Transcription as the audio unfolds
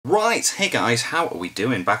Right, hey guys, how are we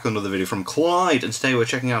doing? Back with another video from Clyde, and today we're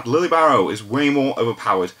checking out Lille Barro is way more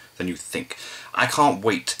overpowered than you think. I can't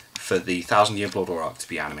wait for the 1000 Year Blood War arc to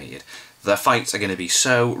be animated. Their fights are going to be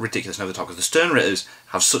so ridiculous and over the top, because the Sternritters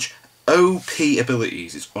have such OP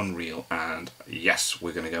abilities, it's unreal. And yes,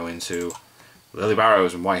 we're going to go into Lille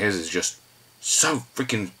Barro's and why his is just so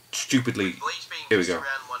freaking stupidly... Here we go.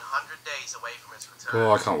 Around 100 days away from its return.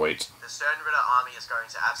 Oh, I can't wait. The Sternritter army is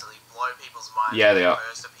going to absolutely blow people's minds Yeah, they when are.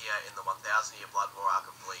 first appear in the 1000 Year Blood War arc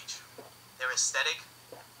of Bleach. Their aesthetic,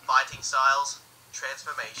 fighting styles,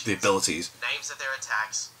 transformations, The abilities. names of their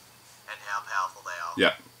attacks, and how powerful they are.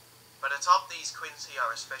 Yeah. But atop these, Quincy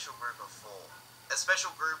are a special group of 4. A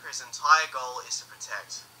special group whose entire goal is to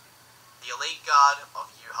protect the elite guard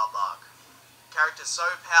of Yuha Bark. Characters so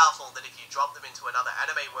powerful that if you drop them into another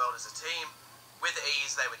anime world as a team, with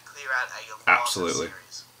ease they would clear out a lot of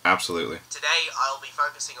series. Absolutely. Today I'll be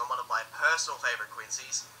focusing on one of my personal favourite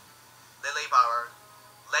Quincy's, Lille Barro,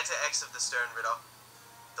 letter X of the Sternritter,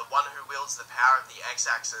 the one who wields the power of the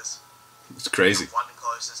X-axis. It's crazy. The one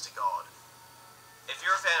closest to God. If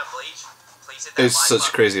you're a fan of Bleach, please hit that It's like such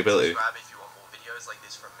button crazy and ability. subscribe if you want more videos like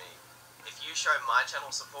this from me. If you show my channel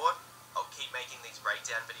support, I'll keep making these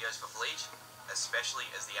breakdown videos for Bleach, especially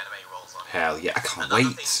as the anime rolls on. Hell yeah, I can't Another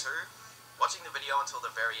wait. thing too, watching the video until the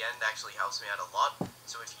very end actually helps me out a lot,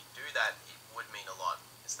 so if you do that, it would mean a lot.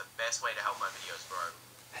 It's the best way to help my videos grow.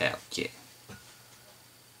 Hell yeah.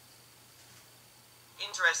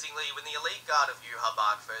 Interestingly, when the elite guard of Yuha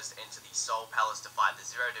Bark first enter the Soul Palace to fight the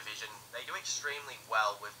Zero Division, they do extremely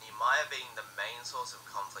well, with Nimaiya being the main source of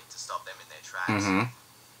conflict to stop them in their tracks.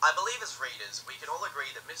 I believe as readers, we can all agree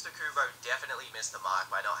that Mr. Kubo definitely missed the mark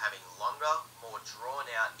by not having longer, more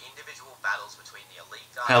drawn-out individual battles between the elite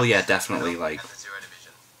guard Hell yeah, definitely, like, and the Zero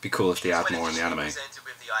Division. be cool if they Because add when more in the anime. presented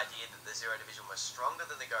with the idea that the Zero Division was stronger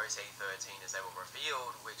than the Gotei 13 as they were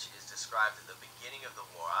revealed, which is described at the beginning of the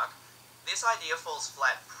war arc, this idea falls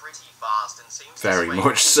flat pretty fast and seems Very to sway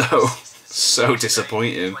much so. 60 to So 70,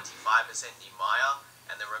 disappointing. 25% Nimaiya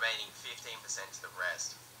and the remaining 15% to the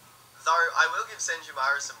rest. Though I will give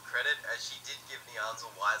Senjumaru some credit, as she did give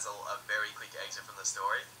Nyanzel Weisel a very quick exit from the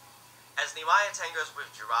story. As Nimaiya tangos with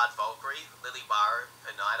Gerard Valkyrie, Lille Barro,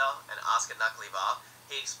 Pineda, and Asuka Naklivar,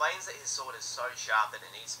 he explains that his sword is so sharp that it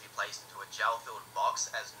needs to be placed into a gel-filled box,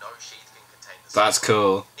 as no sheath can contain the sword. That's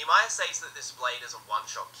cool. Nimaiya states that this blade is a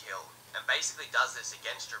one-shot kill, and basically does this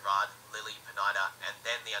against Gerard, Lily, Pineda, and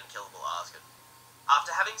then the unkillable Asuka.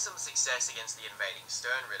 After having some success against the invading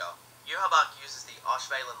Sternritter, Yuha Bark uses the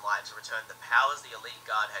Oshvalen Light to return the powers the elite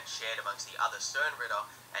guard had shared amongst the other Sternritter,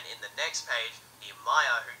 and in the next page,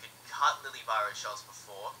 Nimaiya, who could cut Lille Barro's shots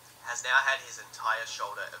before, has now had his entire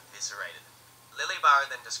shoulder eviscerated. Lille Barro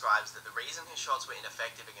then describes that the reason his shots were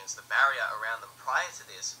ineffective against the barrier around them prior to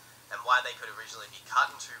this, and why they could originally be cut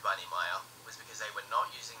in two by Nimaiya, was because they were not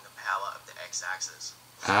using the power of the X-axis.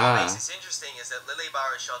 What makes this interesting is that Lille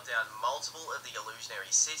Barro shot down multiple of the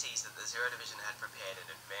illusionary cities that the Zero Division had prepared in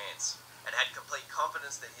advance, and had complete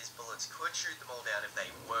confidence that his bullets could shoot them all down if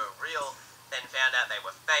they were real, then found out they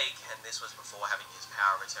were fake, and this was before having his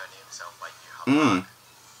power return to himself by Yuha Bark.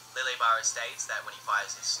 Lille Barro states that when he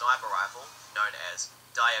fires his sniper rifle, known as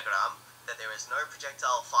Diagram, that there is no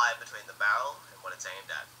projectile fire between the barrel and what it's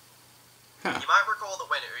aimed at. You might recall that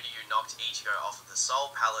when Uryu knocked Ichigo off of the Soul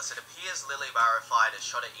Palace, it appears Lille Barro fired a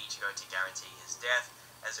shot at Ichigo to guarantee his death,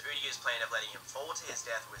 as Uryu's plan of letting him fall to his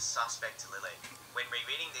death was suspect to Lille. When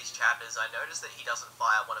rereading these chapters, I noticed that he doesn't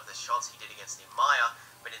fire one of the shots he did against Nimaiya,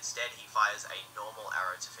 but instead he fires a normal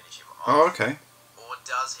arrow to finish him off. Oh, okay. Or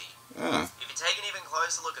does he? Ah. If you take an even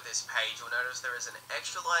closer look at this page, you'll notice there is an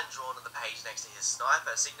extra line drawn on the page next to his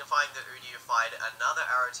sniper, signifying that Uryu fired another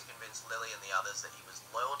arrow to convince Lily and the others that he was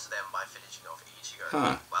loyal to them by finishing off Ichigo,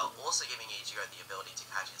 while also giving Ichigo the ability to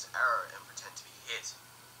catch his arrow and pretend to be hit,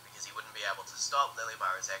 because he wouldn't be able to stop Lille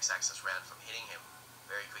Barro's X-axis round from hitting him.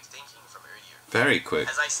 Very quick thinking from Uryu. Very quick.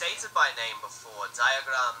 As I stated by name before,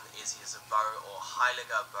 Diagram is his bow or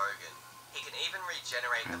Heiliger Bogen. He can even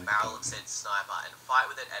regenerate the barrel of said sniper and fight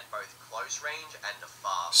with it at both close range and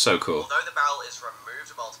afar. So cool. Although the barrel is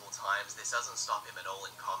removed multiple times, this doesn't stop him at all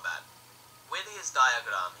in combat. With his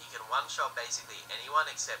Diagram, he can one-shot basically anyone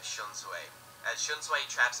except Shunsui, as Shunsui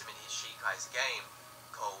traps him in his Shikai's game,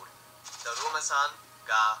 called Darumasan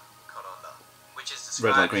ga Koronda, which is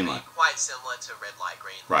described to be quite similar to Red Light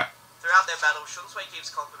Green Light. Right. Throughout their battle, Shunsui keeps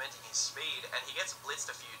complimenting his speed, and he gets blitzed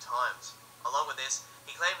a few times. Along with this,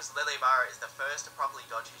 he claims Lille Barro is the first to properly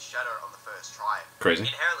dodge his shadow on the first try, Crazy.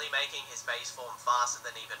 inherently making his base form faster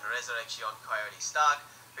than even Resurrection Coyote Stark,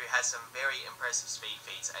 who has some very impressive speed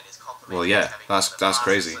feats and is complimented Well, yeah, as having that's one of the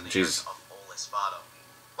crazy. fastest Jesus. of all Espada.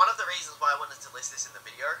 One of the reasons why I wanted to list this in the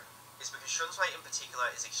video is because Shunsui in particular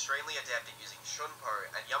is extremely adept at using Shunpo,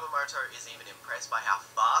 and Yamamoto is even impressed by how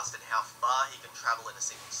fast and how far he can travel in a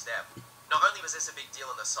single step. Not only was this a big deal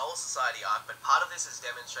in the Soul Society arc, but part of this is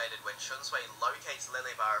demonstrated when Shunsui locates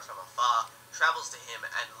Lille Barro from afar, travels to him,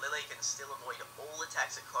 and Lille can still avoid all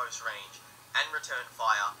attacks at close range and return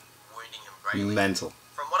fire, wounding him greatly. Mental.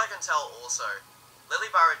 From what I can tell also, Lille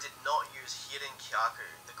Barro did not use Hirin Kyaku,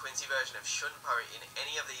 the Quincy version of Shunpo, in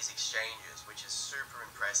any of these exchanges, which is super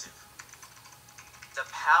impressive. The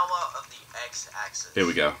power of the X-axis. Here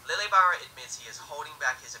we go. Lille Barro admits he is holding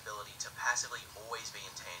back his ability to passively always be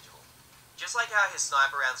intangible. Just like how his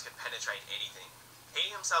sniper rounds can penetrate anything,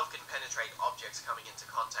 he himself can penetrate objects coming into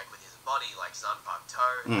contact with his body like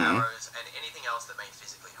Zanpakuto, arrows, and anything else that may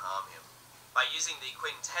physically harm him. By using the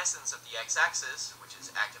quintessence of the X-axis, which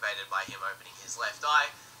is activated by him opening his left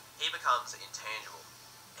eye, he becomes intangible.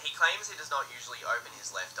 He claims he does not usually open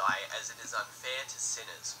his left eye as it is unfair to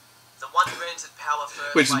sinners. The one granted power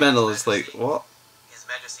first Which is by mental, His it's like, Majesty, what? His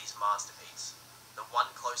Majesty's masterpiece, the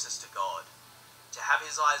one closest to God. To have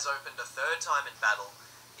his eyes opened a third time in battle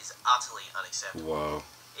is utterly unacceptable. Whoa.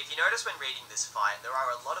 If you notice when reading this fight, there are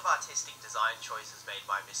a lot of artistic design choices made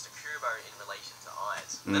by Mr. Kubo in relation to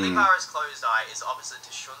eyes. Lille Barro's closed eye is opposite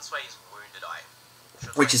to Shunsui's wounded eye.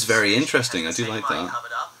 Which is very interesting, I do like that.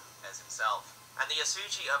 Covered up as himself. And the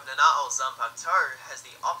Asuchi of Nanao Zanpakuto has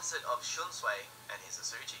the opposite of Shunsui and his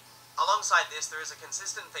Asuchi. Alongside this, there is a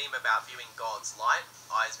consistent theme about viewing God's light,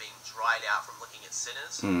 eyes being dried out from looking at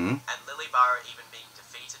sinners, and Lille Barro even being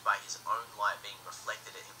defeated by his own light being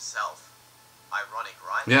reflected at himself. Ironic,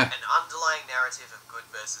 right? Yeah. An underlying narrative of good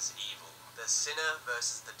versus evil, the sinner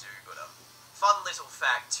versus the do-gooder. Fun little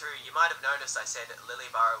fact too, you might have noticed I said Lille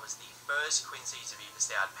Barro was the first Quincy to be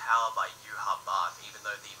bestowed power by Yuha Bark, even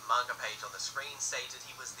though the manga page on the screen stated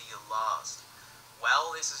he was the last.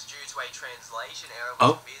 Well, this is due to a translation error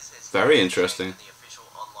which Viz has very interesting. in the official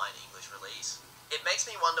online English release. It makes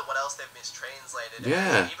me wonder what else they've mistranslated.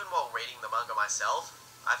 Yeah. And even while reading the manga myself,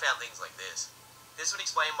 I found things like this. This would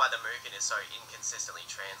explain why the Mugen is so inconsistently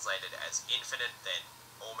translated as infinite, then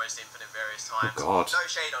almost infinite various times. Oh God. No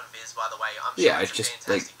shade on Viz, by the way. I'm sure Yeah, it's just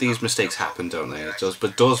like these mistakes happen, don't they? It does,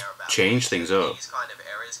 but it does change things up. These kind of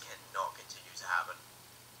errors cannot continue to happen.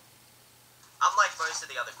 Unlike most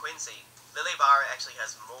of the other Quincy, Lille Barro actually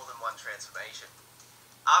has more than one transformation.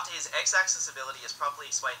 After his X-axis ability is properly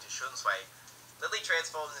explained to Shunsui, Lille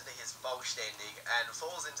transforms into his Vollständig and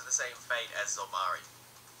falls into the same fate as Zomari.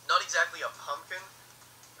 Not exactly a pumpkin,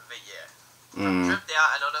 but yeah. Dripped out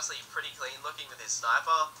and honestly pretty clean looking with his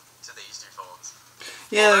sniper to these two forms.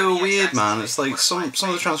 Yeah, they were weird, man. It's like some of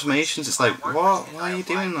the transformations, it's like, what? Why are you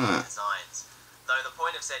doing that? Designs, though the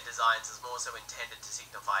point of said designs is more so intended to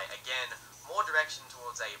signify, again, more direction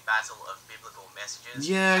towards a battle of biblical messages.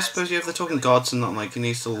 Yeah, I suppose if they're talking gods and not, like, it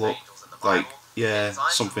needs to look like, yeah,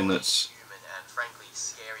 something that's human and frankly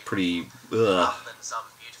scary pretty, rather than some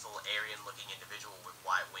beautiful Aryan-looking individual with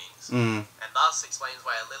white wings. And thus explains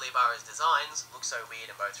why Lille Barro's designs look so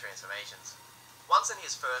weird in both transformations. Once in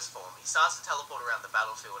his first form, he starts to teleport around the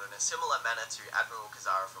battlefield in a similar manner to Admiral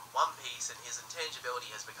Kizaru from One Piece, and his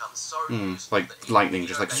intangibility has become so useful like that lightning,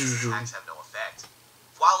 just like his attacks have no effect.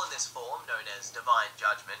 While in this form, known as Divine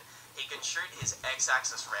Judgment, he can shoot his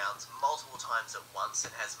X-axis rounds multiple times at once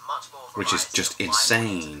and has much more variety. Which is just of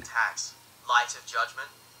insane. Attacks. Light of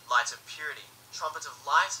Judgment, Light of Purity, Trumpet of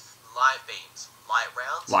Light, Light Beams, Light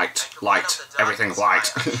Rounds, light, and light, everything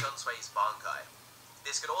light. Shunsui's Bankai.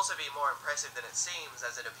 This could also be more impressive than it seems,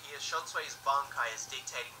 as it appears Shunsui's Bankai is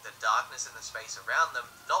dictating the darkness in the space around them,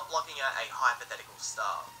 not blocking out a hypothetical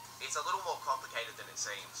star. It's a little more complicated than it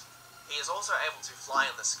seems. He is also able to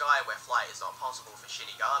fly in the sky where flight is not possible for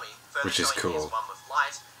Shinigami, further Which is showing he cool. is one with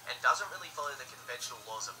light, and doesn't really follow the conventional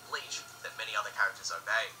laws of Bleach that many other characters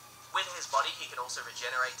obey. With his body, he can also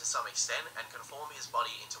regenerate to some extent and conform his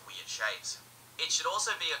body into weird shapes. It should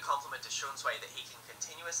also be a compliment to Shunsui that he can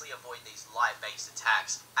continuously avoid these light-based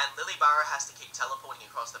attacks, and Lille Barro has to keep teleporting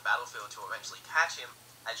across the battlefield to eventually catch him,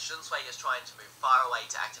 as Shunsui is trying to move far away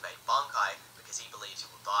to activate Bankai because he believes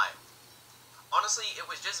he will die. Honestly, it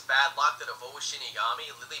was just bad luck that of all Shinigami,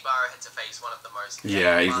 Lille Barro had to face one of the most...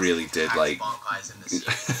 Yeah, he really did, like... Bankais in the series.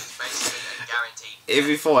 It's basically a guaranteed... If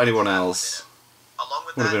he fought anyone else, Along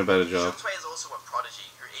with would have been a better job. Shunsui is also a prodigy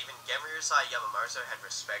who even Gemurusai Yamamoto had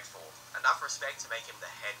respect for. Enough respect to make him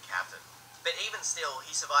the head captain. But even still,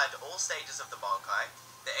 he survived all stages of the Bankai,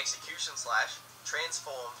 the execution slash,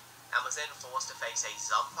 transformed, and was then forced to face a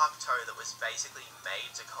Zanpakuto that was basically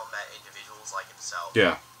made to combat individuals like himself.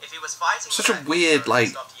 Yeah. If he was fighting Such a weird,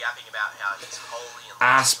 like, stopped yapping about how he's holy and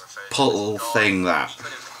ass referred to puddle as God, thing that. he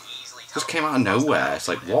could have easily Just came out of nowhere. It's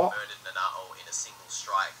like, what? Murdered Nanato in a single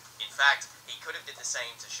strike. In fact, he could have did the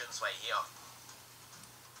same to Shunsui here.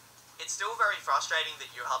 It's still very frustrating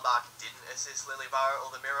that Yuhabak didn't assist Lille Barro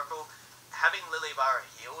or the miracle. Having Lille Barro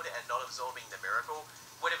healed and not absorbing the miracle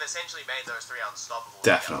would have essentially made those three unstoppable.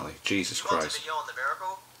 Definitely. Jesus If you want a Christ. video on the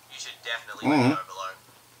miracle, you should definitely let me know below.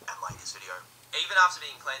 And like this video. Even after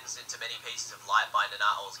being cleansed into many pieces of light by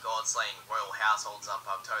Nanato's god-slaying royal household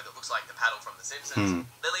Zanpakuto that looks like the paddle from The Simpsons,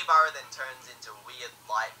 Lille Barro then turns into weird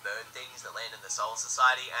light bird things that land in the Soul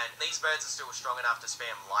Society, and these birds are still strong enough to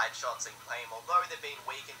spam light shots and claim although they've been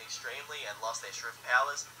weakened extremely and lost their shrift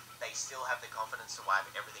powers, they still have the confidence to wipe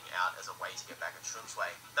everything out as a way to get back at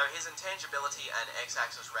Shunsui. Though his intangibility and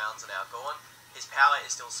X-axis rounds are now gone, his power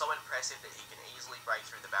is still so impressive that he can easily break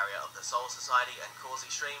through the barrier of the Soul Society and cause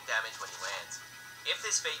extreme damage when he lands. If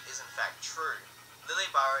this feat is in fact true,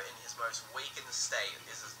 Lille Barro in his most weakened state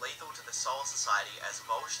is as lethal to the Soul Society as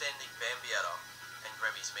Vollständig Bambietto and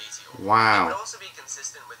Grebby's Meteor. Wow. It would also be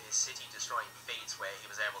consistent with his city-destroying feats where he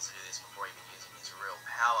was able to do this before even using his real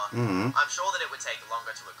power. I'm sure that it would take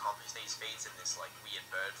longer to accomplish these feats in this weird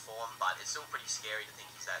bird form, but it's still pretty scary to think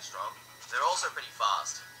he's that strong. They're also pretty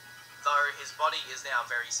fast, though his body is now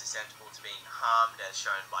very susceptible to being harmed as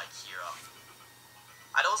shown by Kira.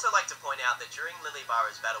 I'd also like to point out that during Lille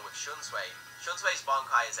Barro's battle with Shunsui, Shunsui's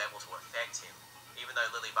Bankai is able to affect him, even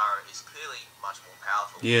though Lille Barro is clearly much more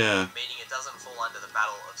powerful. Yeah. Meaning it doesn't fall under the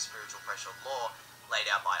battle of spiritual pressure law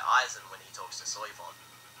laid out by Aizen when he talks to Soifon.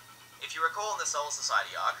 If you recall in the Soul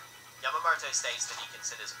Society arc, Yamamoto states that he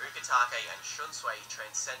considers Ukitake and Shunsui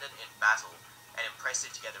transcendent in battle and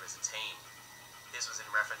impressive together as a team. This was in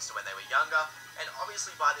reference to when they were younger, and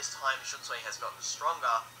obviously by this time Shunsui has gotten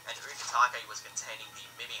stronger, and Ukitake was containing the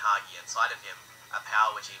Mimihagi inside of him, a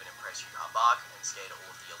power which even impressed Yuhabak and scared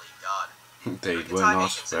all of the elite guard. They were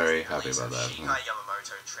not very happy about that. Shikai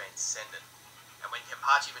Yamamoto transcendent, and when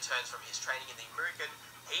Kenpachi returns from his training in the Murukan,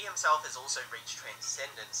 he himself has also reached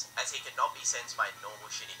transcendence, as he could not be sensed by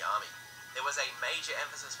normal Shinigami. There was a major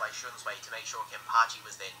emphasis by Shunsui to make sure Kenpachi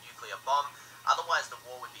was their nuclear bomb, otherwise the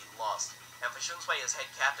war would be lost. And for Shunsui as head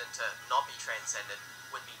captain to not be transcendent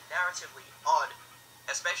would be narratively odd,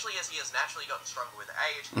 especially as he has naturally gotten stronger with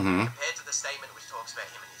age, compared to the statement which talks about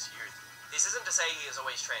him in his youth. This isn't to say he is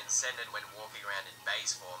always transcendent when walking around in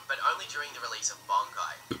base form, but only during the release of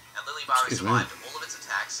Bankai, and Lille Barro survived all of its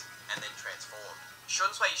attacks and then transformed.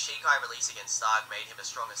 Shunsui's Shikai release against Stark made him as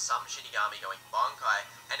strong as some Shinigami going Bankai,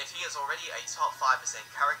 and if he is already a top 5%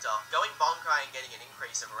 character, going Bankai and getting an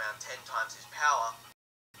increase of around 10 times his power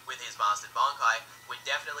with his mastered Bankai would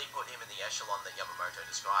definitely put him in the echelon that Yamamoto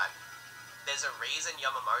described. There's a reason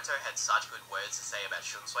Yamamoto had such good words to say about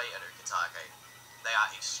Shunsui and Ukitake. They are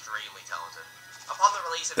extremely talented. Upon the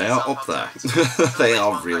release of They are up there. They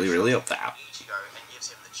are really, really up there. Ichigo and gives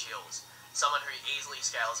him the chills. Someone who easily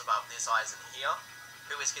scales above this Aizen here,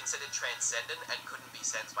 who is considered transcendent and couldn't be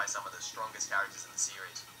sensed by some of the strongest characters in the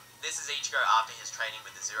series. This is Ichigo after his training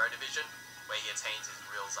with the Zero Division, where he attains his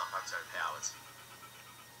real Zanpakuto powers.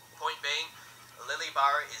 Point being, Lille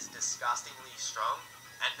Barro is disgustingly strong,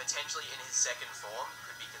 and potentially in his second form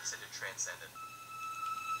could be considered transcendent.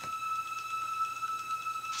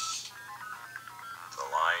 The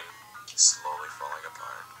line is slowly falling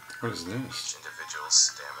apart. What is this? Each individual's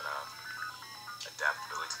stamina,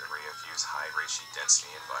 adaptability to the Ryokyu's high reishi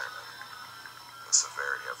density environment, the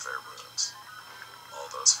severity of their wounds. All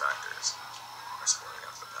those factors are splitting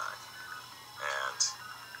up the pack. And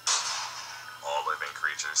all living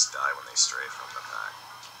creatures die when they stray from the pack.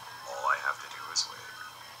 All I have to do is wait.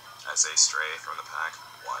 As they stray from the pack,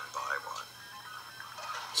 one by one.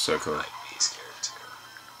 So cool. I'd be scared too.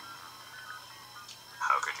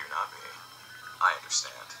 How could you not be? I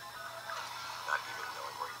understand. Not even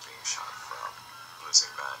knowing where you're being shot from.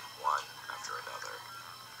 Losing men one after another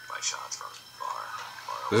by shots from far,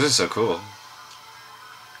 far away. This is so cool.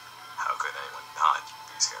 How could anyone not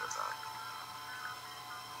be scared of that?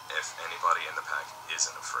 If anybody in the pack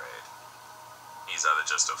isn't afraid, he's either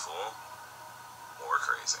just a fool or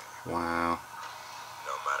crazy. Wow.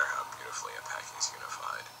 No matter how beautifully a pack is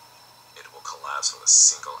unified, it will collapse with a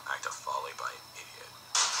single act of folly by an idiot.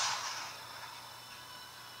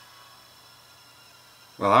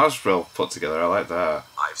 Well, that was real put together. I like that.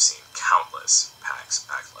 I've seen countless packs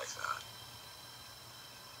act like that.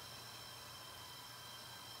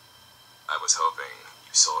 I was hoping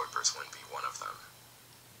you Solar Burst wouldn't be one of them.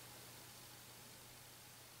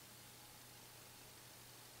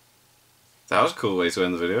 That was a cool way to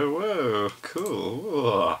end the video. Whoa, cool.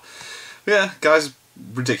 Whoa. Yeah, guys,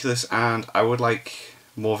 ridiculous, and I would like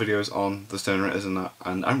more videos on the Sternritters and that,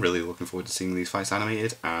 and I'm really looking forward to seeing these fights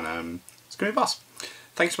animated, and it's going to be boss.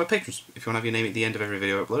 Thanks to my patrons. If you want to have your name at the end of every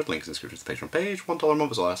video upload, links in the description to the Patreon page. $1 a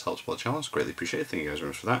month is all that helps support the channel. It's greatly appreciated. Thank you guys very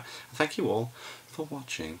much for that. And thank you all for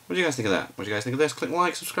watching. What do you guys think of that? What do you guys think of this? Click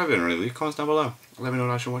like, subscribe, and leave comments down below. Let me know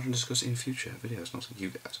what I should watch and discuss in future videos. And also you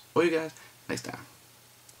guys. Or you guys next time.